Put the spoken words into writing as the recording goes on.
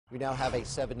We now have a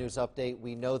 7 News update.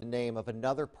 We know the name of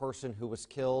another person who was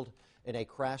killed in a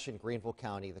crash in Greenville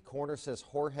County. The coroner says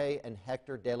Jorge and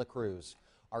Hector de la Cruz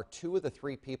are 2 of the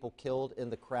 3 people killed in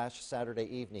the crash Saturday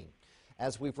evening.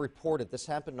 As we've reported, this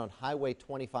happened on Highway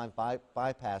 25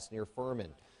 bypass near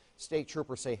Furman. State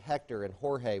troopers say Hector and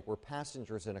Jorge were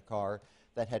passengers in a car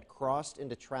that had crossed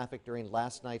into traffic during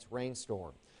last night's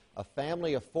rainstorm. A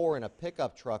family of 4 in a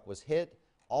pickup truck was hit.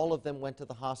 All of them went to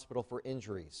the hospital for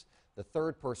injuries. The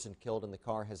 3rd person killed in the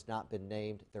car has not been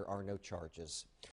named. There are no charges.